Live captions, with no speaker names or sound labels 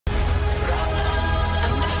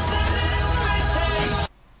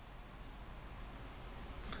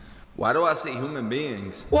Why do I see human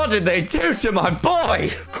beings? What did they do to my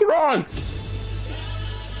boy? Christ!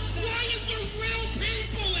 Why is there real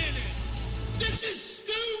people in it? This is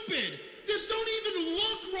stupid! This don't even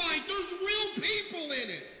look right! There's real people in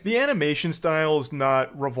it! The animation style is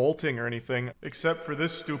not revolting or anything, except for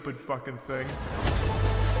this stupid fucking thing.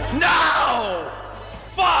 No!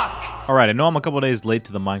 Fuck! Alright, I know I'm a couple days late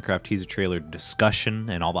to the Minecraft teaser trailer discussion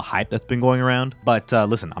and all the hype that's been going around, but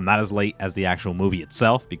listen, I'm not as late as the actual movie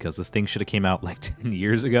itself because this thing should have came out like 10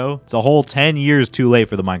 years ago. It's a whole 10 years too late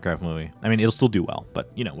for the Minecraft movie. I mean, it'll still do well,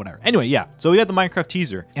 but you know, whatever. Anyway, yeah, so we got the Minecraft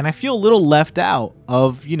teaser, and I feel a little left out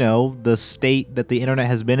of, you know, the state that the internet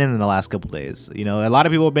has been in the last couple days. You know, a lot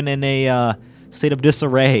of people have been in a state of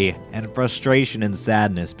disarray and frustration and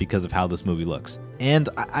sadness because of how this movie looks. And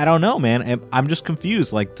I don't know, man. I'm just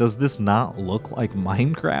confused. Like, does this not look like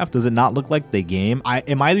Minecraft? Does it not look like the game?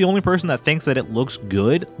 Am I the only person that thinks that it looks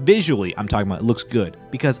good? Visually, I'm talking about it looks good.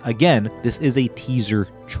 Because, again, this is a teaser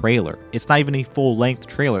trailer. It's not even a full-length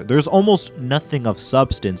trailer. There's almost nothing of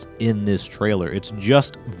substance in this trailer. It's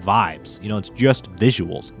just vibes. You know, it's just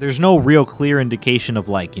visuals. There's no real clear indication of,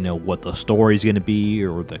 like, you know, what the story's gonna be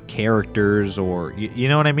or the characters or, you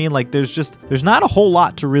know what I mean? Like, there's not a whole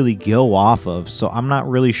lot to really go off of, so I'm not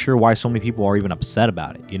really sure why so many people are even upset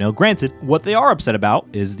about it. You know, granted, what they are upset about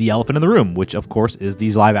is the elephant in the room, which of course is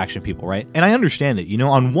these live action people, right? And I understand it. You know,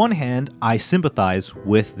 on one hand, I sympathize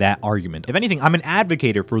with that argument. If anything, I'm an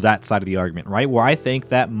advocate for that side of the argument, right? Where I think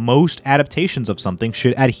that most adaptations of something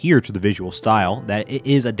should adhere to the visual style that it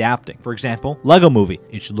is adapting. For example, Lego Movie,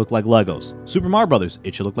 it should look like Legos. Super Mario Brothers,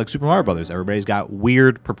 it should look like Super Mario Brothers. Everybody's got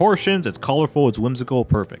weird proportions, it's colorful, it's whimsical,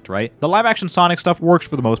 perfect, right? The live action Sonic stuff works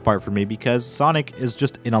for the most part for me because Sonic is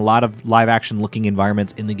just in a lot of live action looking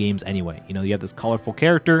environments in the games anyway. You know, you have this colorful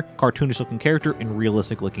character, cartoonish looking character in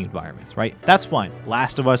realistic looking environments, right? That's fine.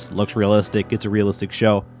 Last of Us looks realistic, it's a realistic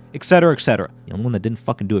show, etc., etc. The only one that didn't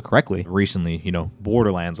fucking do it correctly recently, you know,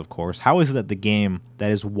 Borderlands, of course. How is it that the game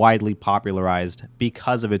that is widely popularized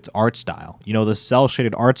because of its art style, you know, the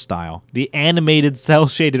cel-shaded art style, the animated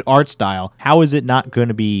cel-shaded art style, how is it not going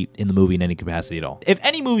to be in the movie in any capacity at all? If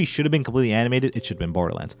any movie should have been completely animated, it should have been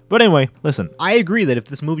Borderlands. But anyway, listen, I agree that if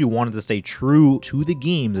this movie wanted to stay true to the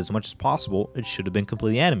games as much as possible, it should have been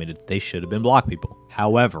completely animated. They should have been block people.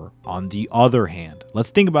 However, on the other hand, let's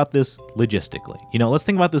think about this logistically. You know, let's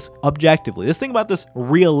think about this objectively. Let's think about this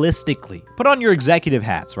realistically. Put on your executive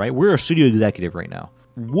hats, right? We're a studio executive right now.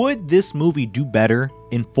 Would this movie do better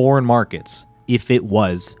in foreign markets if it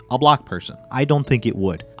was a block person? I don't think it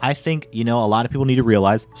would. I think, you know, a lot of people need to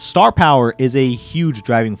realize star power is a huge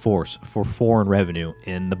driving force for foreign revenue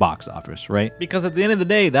in the box office, right? Because at the end of the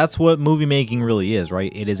day, that's what movie making really is,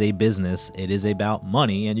 right? It is a business, it is about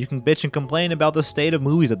money, and you can bitch and complain about the state of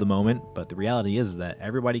movies at the moment, but the reality is that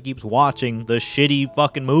everybody keeps watching the shitty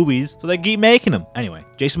fucking movies, so they keep making them. Anyway,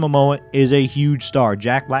 Jason Momoa is a huge star.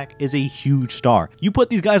 Jack Black is a huge star. You put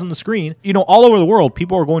these guys on the screen, you know, all over the world,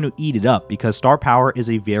 people are going to eat it up because star power is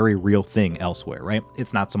a very real thing elsewhere, right?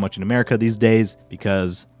 It's not so much in America these days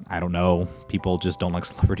because, I don't know, people just don't like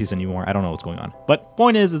celebrities anymore. I don't know what's going on. But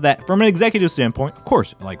point is that from an executive standpoint, of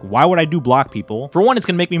course, like, why would I do block people? For one, it's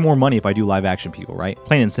going to make me more money if I do live action people, right?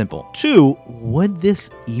 Plain and simple. Two, would this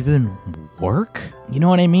even work? You know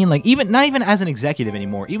what I mean? Like, not even as an executive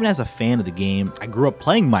anymore, even as a fan of the game, I grew up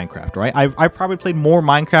playing Minecraft, right? I probably played more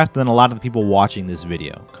Minecraft than a lot of the people watching this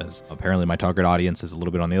video, because apparently my target audience is a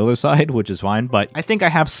little bit on the other side, which is fine, but I think I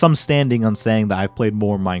have some standing on saying that I've played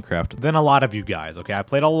more Minecraft than a lot of you guys, okay? I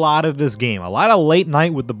played a lot of this game, a lot of late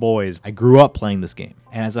night with the boys. I grew up playing this game.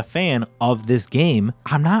 And as a fan of this game,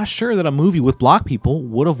 I'm not sure that a movie with block people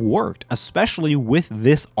would have worked, especially with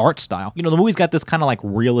this art style. You know, the movie's got this kind of like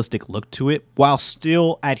realistic look to it while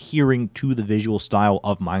still adhering to the visual style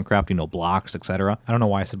of Minecraft, you know, blocks, etc. I don't know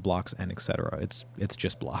why I said blocks and etc. It's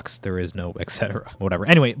just blocks. There is no etc. Whatever.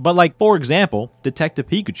 Anyway, but like, for example, Detective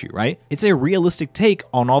Pikachu, right? It's a realistic take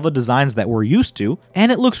on all the designs that we're used to,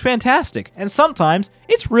 and it looks fantastic. And sometimes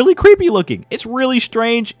it's really creepy looking. It's really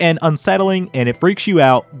strange and unsettling, and it freaks you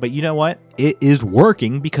out, but you know what? It is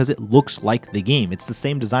working because it looks like the game. It's the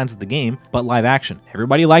same designs as the game, but live action.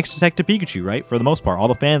 Everybody likes Detective Pikachu, right? For the most part, all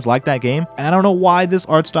the fans like that game, and I don't know why this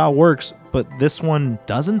art style works, but this one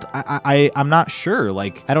doesn't. I'm not sure.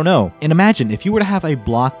 Like, I don't know. And imagine if you were to have a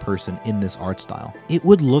block person in this art style, it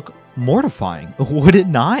would look mortifying, would it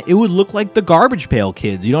not? It would look like the Garbage Pail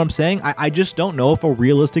Kids, you know what I'm saying? I just don't know if a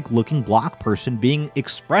realistic looking block person being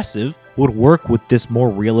expressive would work with this more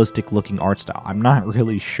realistic looking art style. I'm not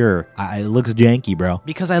really sure. It looks janky, bro.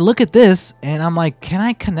 Because I look at this and I'm like, can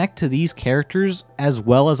I connect to these characters as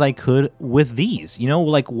well as I could with these? You know,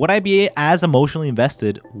 like, would I be as emotionally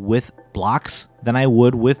invested with blocks than I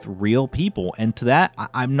would with real people. And to that,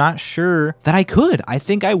 I'm not sure that I could. I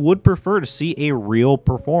think I would prefer to see a real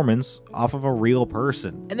performance off of a real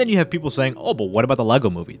person. And then you have people saying, oh, but what about the Lego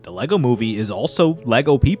movie? The Lego movie is also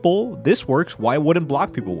Lego people. This works. Why wouldn't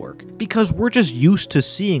block people work? Because we're just used to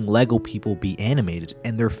seeing Lego people be animated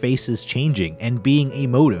and their faces changing and being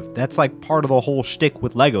emotive. That's like part of the whole shtick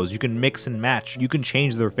with Legos. You can mix and match. You can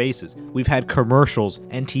change their faces. We've had commercials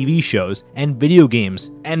and TV shows and video games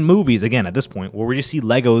and movies, again, at this point, where we just see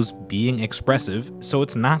Legos being expressive, so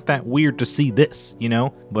it's not that weird to see this, you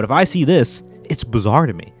know? But if I see this, it's bizarre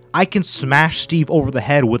to me. I can smash Steve over the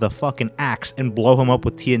head with a fucking axe and blow him up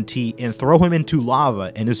with TNT and throw him into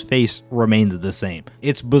lava and his face remains the same.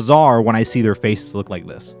 It's bizarre when I see their faces look like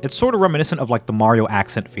this. It's sort of reminiscent of like the Mario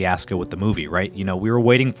accent fiasco with the movie, right? You know, we were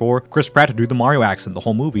waiting for Chris Pratt to do the Mario accent the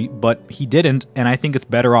whole movie, but he didn't, and I think it's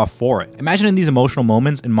better off for it. Imagine in these emotional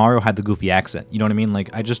moments and Mario had the goofy accent. You know what I mean?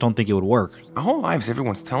 Like, I just don't think it would work. Our whole lives,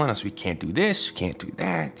 everyone's telling us we can't do this, we can't do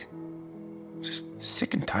that. Just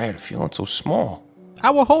sick and tired of feeling so small.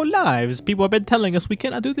 Our whole lives, people have been telling us we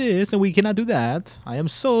cannot do this and we cannot do that. I am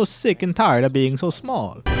so sick and tired of being so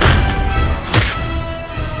small.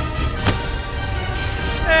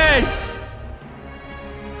 Hey!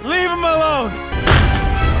 Leave him alone!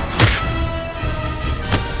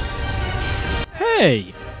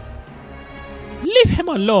 Hey! Leave him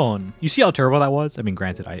alone. You see how terrible that was? I mean,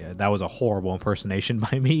 granted, that was a horrible impersonation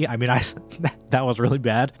by me. I mean, that was really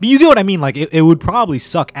bad. But you get what I mean? Like, it would probably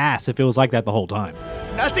suck ass if it was like that the whole time.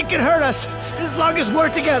 Nothing can hurt us as long as we're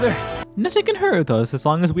together. Nothing can hurt us as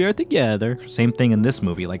long as we are together. Same thing in this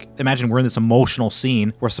movie. Like, imagine we're in this emotional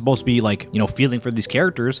scene. We're supposed to be like, you know, feeling for these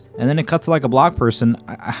characters. And then it cuts to like a block person.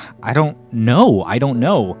 I don't know. I don't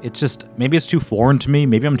know. It's just, maybe it's too foreign to me.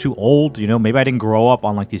 Maybe I'm too old. You know, maybe I didn't grow up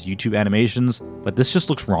on like these YouTube animations. But this just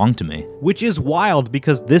looks wrong to me. Which is wild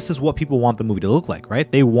because this is what people want the movie to look like,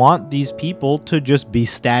 right? They want these people to just be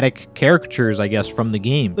static caricatures, I guess, from the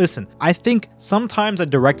game. Listen, I think sometimes a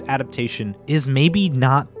direct adaptation is maybe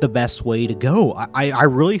not the best way to go. I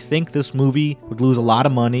really think this movie would lose a lot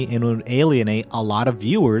of money and would alienate a lot of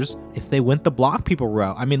viewers if they went the block people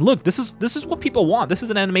route. I mean, look, this is what people want. This is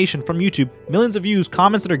an animation from YouTube. Millions of views,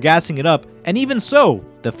 comments that are gassing it up. And even so,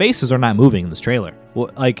 the faces are not moving in this trailer. Well,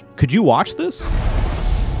 like, could you watch this?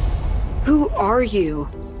 Who are you?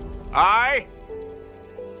 I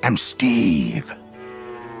am Steve.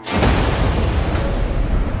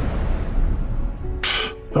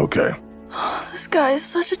 Okay. This guy is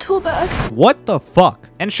such a tool bag. What the fuck?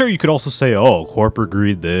 And sure, you could also say, oh, corporate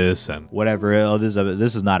greed this and whatever. Oh,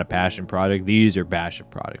 this is not a passion project. These are passion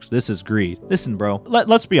projects. This is greed. Listen, bro,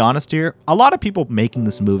 let's be honest here. A lot of people making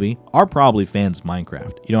this movie are probably fans of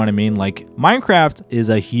Minecraft. You know what I mean? Like, Minecraft is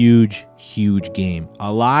a huge game.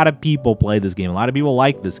 A lot of people play this game. A lot of people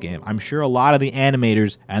like this game. I'm sure a lot of the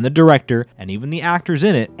animators and the director and even the actors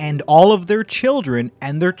in it and all of their children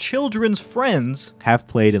and their children's friends have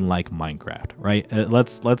played and like Minecraft, right?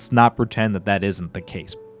 Let's not pretend that isn't the case.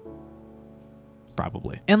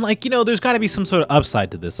 Probably. And like, you know, there's got to be some sort of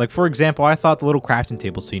upside to this. Like, for example, I thought the little crafting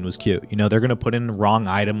table scene was cute. You know, they're going to put in wrong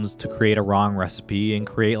items to create a wrong recipe and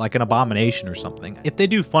create like an abomination or something. If they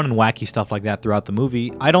do fun and wacky stuff like that throughout the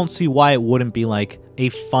movie, I don't see why it wouldn't be like a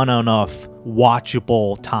fun enough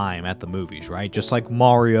watchable time at the movies, right? Just like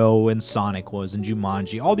Mario and Sonic was and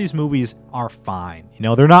Jumanji. All these movies are fine. You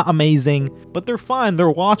know, they're not amazing, but they're fine.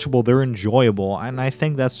 They're watchable. They're enjoyable. And I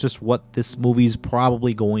think that's just what this movie's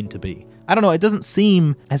probably going to be. I don't know, it doesn't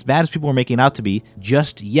seem as bad as people are making it out to be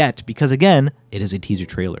just yet, because again, it is a teaser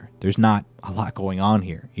trailer. There's not a lot going on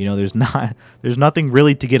here. You know, there's nothing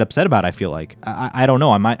really to get upset about, I feel like. I don't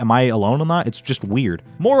know, am I alone on that? It's just weird.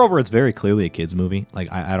 Moreover, it's very clearly a kid's movie. Like,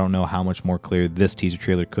 I don't know how much more clear this teaser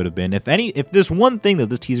trailer could have been. If there's one thing that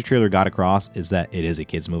this teaser trailer got across is that it is a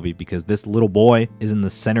kid's movie, because this little boy is in the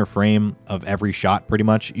center frame of every shot, pretty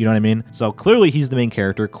much. You know what I mean? So clearly he's the main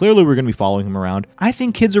character. Clearly we're going to be following him around. I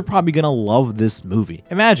think kids are probably going to love this movie.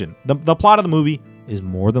 Imagine, the plot of the movie is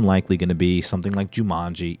more than likely going to be something like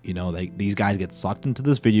Jumanji. You know, these guys get sucked into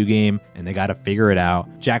this video game and they got to figure it out.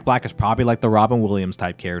 Jack Black is probably like the Robin Williams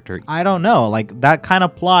type character. I don't know, like that kind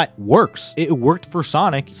of plot works. It worked for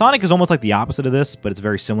Sonic. Sonic is almost like the opposite of this, but it's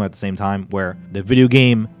very similar at the same time, where the video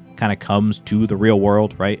game kind of comes to the real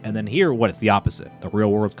world, right? And then here, it's the opposite. The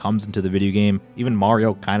real world comes into the video game. Even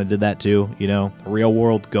Mario kind of did that too, you know? The real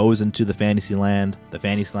world goes into the fantasy land. The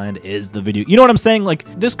fantasy land is the video. You know what I'm saying? Like,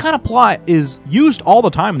 this kind of plot is used all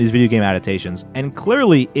the time in these video game adaptations, and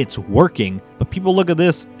clearly it's working, but people look at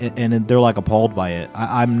this and they're like appalled by it.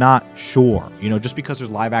 I'm not sure, you know, just because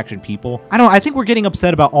there's live action people. I think we're getting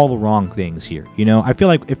upset about all the wrong things here. You know, I feel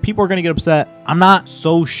like if people are going to get upset, I'm not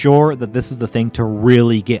so sure that this is the thing to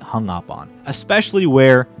really get hung up on, especially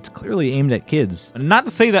where it's clearly aimed at kids. And not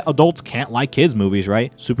to say that adults can't like kids movies,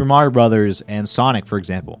 right? Super Mario Brothers and Sonic, for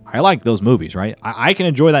example. I like those movies, right? I can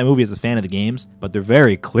enjoy that movie as a fan of the games, but they're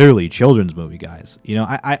very clearly children's movie, guys. You know,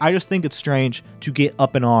 I just think it's strange to get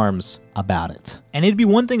up in arms about it. And it'd be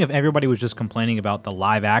one thing if everybody was just complaining about the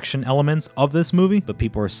live action elements of this movie, but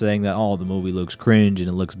people are saying that, oh, the movie looks cringe and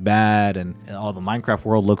it looks bad and oh, the Minecraft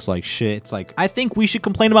world looks like shit. It's like, I think we should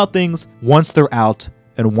complain about things once they're out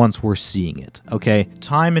and once we're seeing it, okay?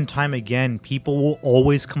 Time and time again, people will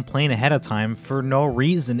always complain ahead of time for no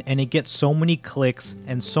reason, and it gets so many clicks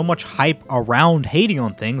and so much hype around hating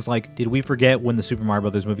on things. Like, did we forget when the Super Mario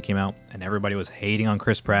Brothers movie came out and everybody was hating on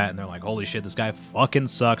Chris Pratt and they're like, holy shit, this guy fucking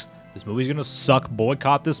sucks. This movie's gonna suck,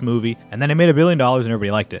 boycott this movie. And then it made $1 billion and everybody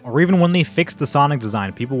liked it. Or even when they fixed the Sonic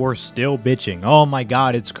design, people were still bitching. Oh my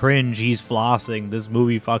god, it's cringe, he's flossing, this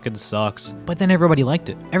movie fucking sucks. But then everybody liked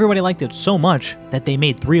it. Everybody liked it so much that they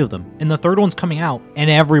made 3 of them. And the 3rd one's coming out and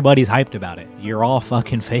everybody's hyped about it. You're all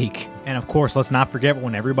fucking fake. And of course, let's not forget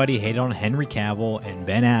when everybody hated on Henry Cavill and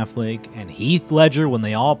Ben Affleck and Heath Ledger when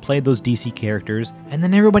they all played those DC characters, and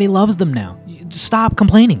then everybody loves them now. Stop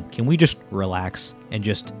complaining. Can we just relax and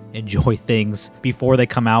just enjoy things before they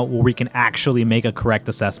come out where we can actually make a correct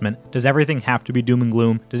assessment? Does everything have to be doom and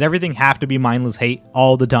gloom? Does everything have to be mindless hate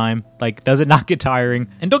all the time? Like, does it not get tiring?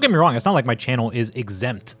 And don't get me wrong, it's not like my channel is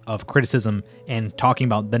exempt of criticism and talking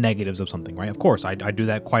about the negatives of something, right? Of course, I do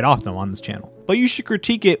that quite often on this channel. But you should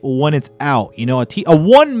critique it when it's out. You know, a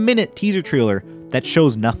 1-minute teaser trailer that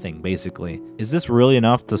shows nothing, basically. Is this really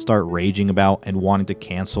enough to start raging about and wanting to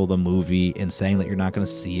cancel the movie and saying that you're not going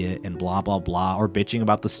to see it and blah, blah, blah, or bitching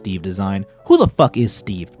about the Steve design? Who the fuck is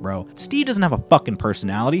Steve, bro? Steve doesn't have a fucking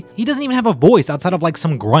personality. He doesn't even have a voice outside of like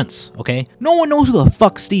some grunts, okay? No one knows who the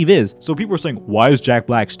fuck Steve is. So people are saying, why is Jack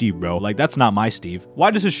Black Steve, bro? Like, that's not my Steve.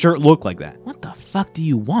 Why does his shirt look like that? What the fuck do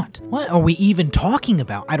you want? What are we even talking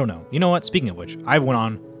about? I don't know. You know what? Speaking of which, I went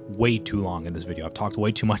on way too long in this video. I've talked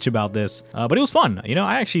way too much about this, but it was fun. You know,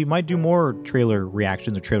 I actually might do more trailer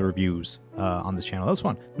reactions or trailer reviews on this channel. That was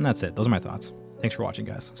fun. And that's it. Those are my thoughts. Thanks for watching,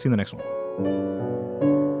 guys. See you in the next one.